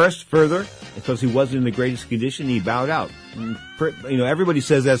embarrassed further because he wasn't in the greatest condition. He bowed out. Everybody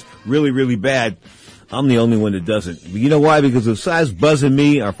says that's really, really bad. I'm the only one that doesn't. But you know why? Because if size buzzing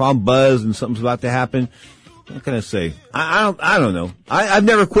me, or if I'm buzzed and something's about to happen, what can I say? I don't know. I've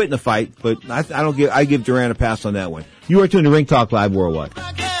never quit in a fight, but I give Duran a pass on that one. You are tuned to Ring Talk Live Worldwide.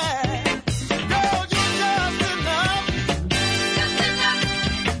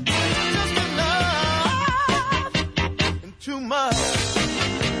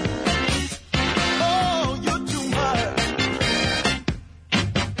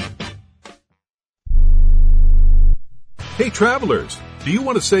 travelers. Do you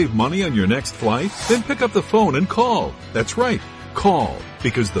want to save money on your next flight? Then pick up the phone and call. That's right, call,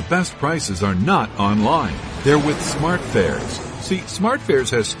 because the best prices are not online. They're with SmartFares. See,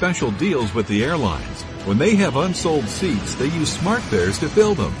 SmartFares has special deals with the airlines. When they have unsold seats, they use SmartFares to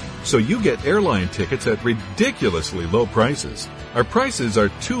fill them. So you get airline tickets at ridiculously low prices. Our prices are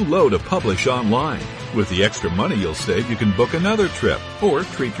too low to publish online. With the extra money you'll save, you can book another trip or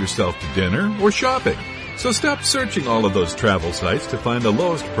treat yourself to dinner or shopping. So stop searching all of those travel sites to find the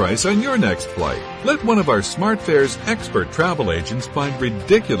lowest price on your next flight. Let one of our SmartFares expert travel agents find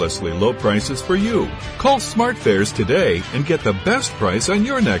ridiculously low prices for you. Call SmartFares today and get the best price on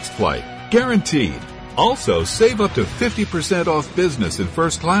your next flight. Guaranteed. Also, save up to 50% off business and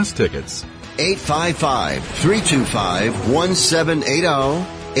first class tickets. 855-325-1780.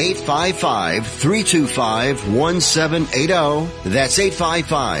 855-325-1780. That's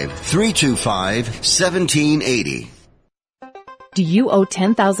 855-325-1780. Do you owe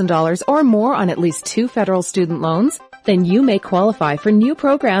 $10,000 or more on at least 2 federal student loans? Then you may qualify for new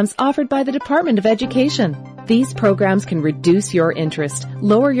programs offered by the Department of Education. These programs can reduce your interest,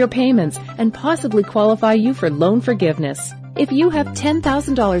 lower your payments, and possibly qualify you for loan forgiveness. If you have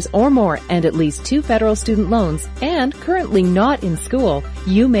 $10,000 or more and at least 2 federal student loans and currently not in school,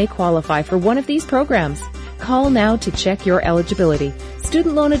 you may qualify for one of these programs. Call now to check your eligibility.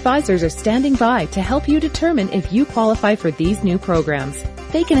 Student loan advisors are standing by to help you determine if you qualify for these new programs.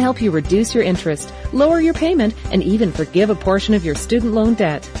 They can help you reduce your interest, lower your payment, and even forgive a portion of your student loan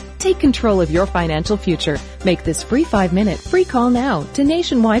debt. Take control of your financial future. Make this free 5-minute free call now to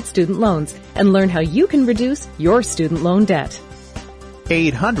Nationwide Student Loans and learn how you can reduce your student loan debt.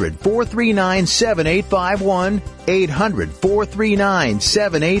 800-439-7851.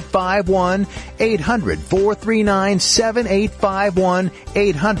 800-439-7851. 800-439-7851.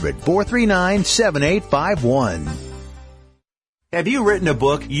 800-439-7851. Have you written a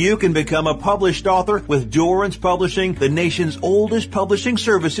book? You can become a published author with Dorrance Publishing, the nation's oldest publishing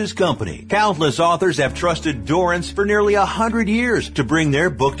services company. Countless authors have trusted Dorrance for nearly 100 years to bring their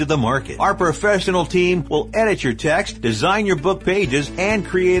book to the market. Our professional team will edit your text, design your book pages, and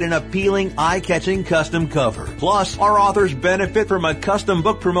create an appealing, eye-catching custom cover. Plus, our authors benefit from a custom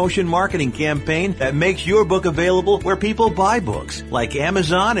book promotion marketing campaign that makes your book available where people buy books, like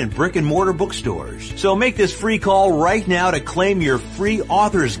Amazon and brick-and-mortar bookstores. So make this free call right now to claim your free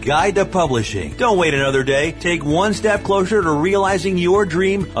author's guide to publishing. Don't wait another day. Take one step closer to realizing your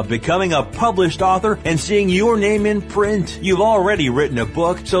dream of becoming a published author and seeing your name in print. You've already written a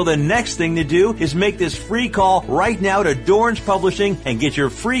book, so the next thing to do is make this free call right now to Dorrance Publishing and get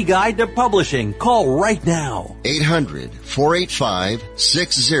your free guide to publishing. Call right now.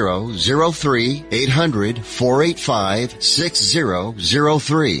 800-485-6003.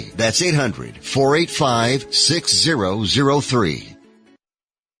 800-485-6003. That's 800-485-6003.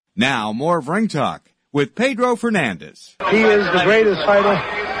 Now, more of Ring Talk with Pedro Fernandez. He is the greatest fighter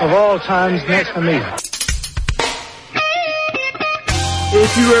of all times next to me.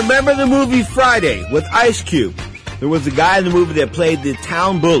 If you remember the movie Friday with Ice Cube, there was a guy in the movie that played the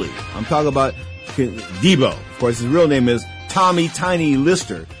town bully. I'm talking about Debo. Of course, his real name is Tommy Tiny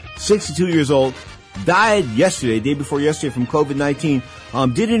Lister, 62 years old, died yesterday, day before yesterday, from COVID-19.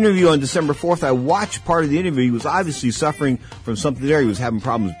 Did an interview on December 4th. I watched part of the interview. He was obviously suffering from something there. He was having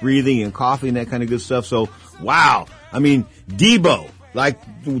problems breathing and coughing and that kind of good stuff. So, wow. I mean, Debo, like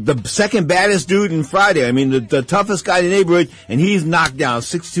the second baddest dude in Friday. I mean, the toughest guy in the neighborhood, and he's knocked down.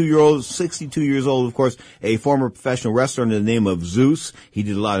 62 years old, of course, a former professional wrestler under the name of Zeus. He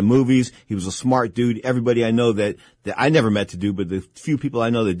did a lot of movies. He was a smart dude. Everybody I know that I never met to do, but the few people I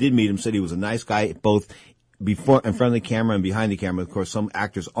know that did meet him said he was a nice guy, both before in front of the camera and behind the camera. Of course, some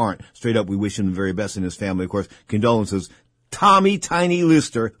actors aren't. Straight up, we wish him the very best in his family. Of course, condolences. Tommy Tiny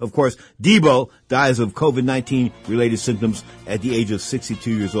Lister, of course, Debo, dies of COVID-19 related symptoms at the age of 62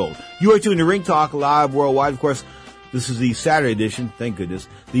 years old. You are tuned to Ring Talk Live Worldwide. Of course, this is the Saturday edition. Thank goodness.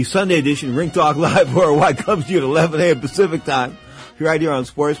 The Sunday edition, Ring Talk Live Worldwide, comes to you at 11 a.m. Pacific time. Right here on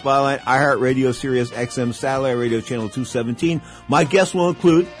Sports Byline, iHeartRadio, Sirius XM, Satellite Radio Channel 217. My guests will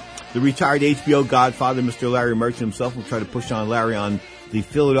include the retired HBO godfather, Mr. Larry Merchant himself. We'll try to push on Larry on the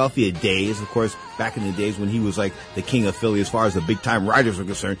Philadelphia days, of course, back in the days when he was like the king of Philly as far as the big-time writers are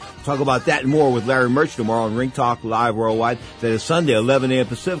concerned. We'll talk about that and more with Larry Merchant tomorrow on Ring Talk Live Worldwide. That is Sunday, 11 a.m.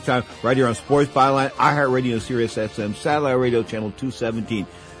 Pacific time, right here on Sports Byline, iHeartRadio, Sirius XM, Satellite Radio Channel 217.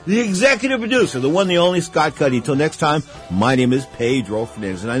 The executive producer, the one, the only, Scott Cuddy. Until next time, my name is Pedro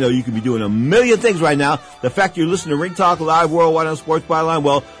Fernandez, and I know you could be doing a million things right now. The fact you're listening to Ring Talk Live Worldwide on Sports Byline,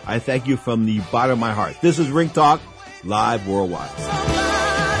 well, I thank you from the bottom of my heart. This is Ring Talk Live Worldwide.